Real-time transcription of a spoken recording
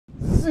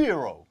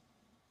0.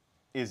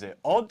 Is it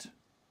odd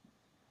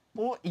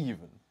or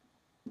even?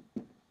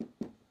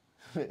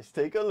 Let's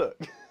take a look.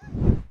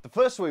 The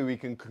first way we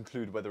can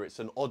conclude whether it's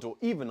an odd or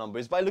even number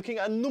is by looking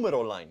at a numero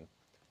line.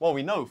 Well,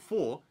 we know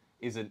 4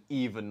 is an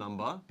even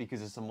number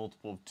because it's a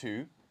multiple of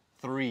 2.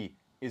 3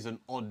 is an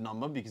odd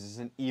number because it's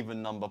an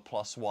even number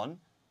plus 1.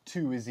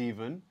 2 is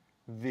even.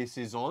 This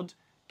is odd.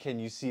 Can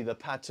you see the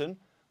pattern?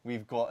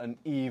 We've got an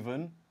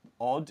even,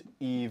 odd,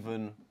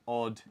 even,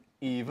 odd,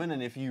 even.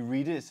 And if you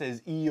read it, it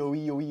says E-O,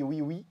 E-O, E-O,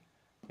 E-O, E.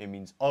 It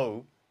means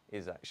O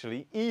is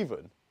actually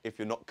even. If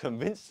you're not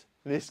convinced,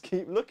 let's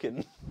keep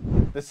looking.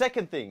 The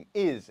second thing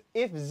is,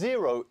 if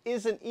 0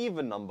 is an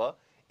even number,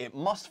 it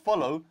must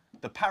follow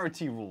the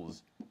parity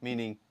rules,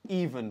 meaning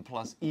even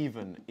plus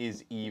even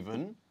is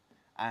even,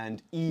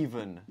 and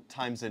even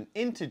times an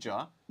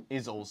integer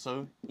is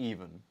also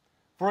even.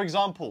 For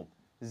example,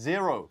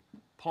 0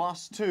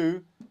 plus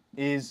 2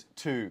 is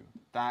 2.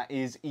 That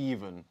is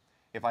even.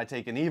 If I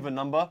take an even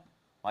number,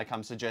 like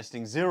I'm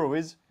suggesting 0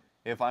 is,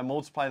 if I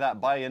multiply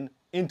that by an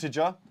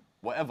integer,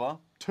 whatever,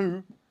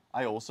 2,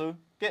 I also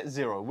get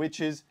 0, which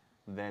is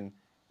then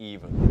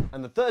even.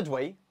 And the third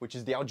way, which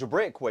is the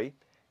algebraic way,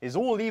 is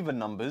all even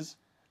numbers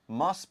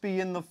must be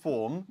in the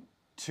form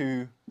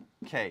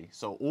 2k.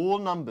 So all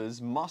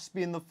numbers must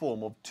be in the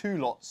form of 2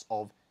 lots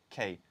of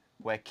k,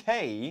 where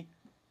k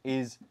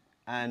is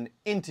an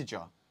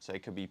integer. So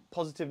it could be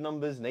positive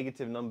numbers,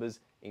 negative numbers,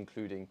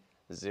 including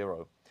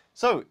 0.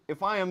 So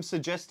if I am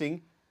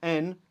suggesting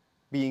n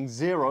being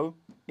 0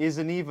 is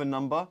an even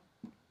number,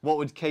 what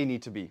would k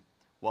need to be?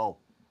 Well,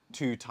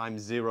 2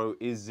 times 0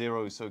 is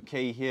 0, so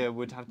k here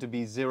would have to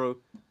be 0,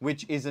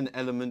 which is an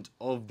element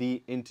of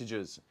the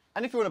integers.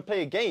 And if you want to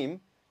play a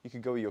game, you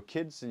could go with your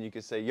kids and you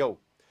could say, yo,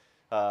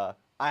 I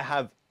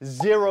have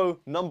 0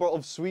 number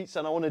of sweets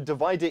and I want to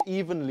divide it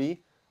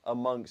evenly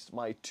amongst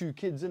my 2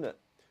 kids, innit?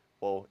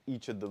 Well,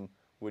 each of them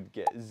would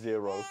get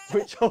 0,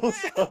 which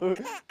also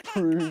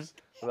proves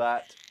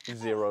that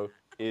 0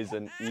 is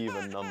an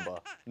even number.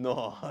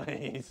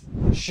 Nice.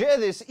 Share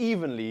this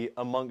evenly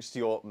amongst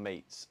your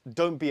mates.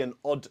 Don't be an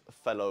odd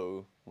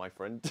fellow, my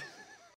friend.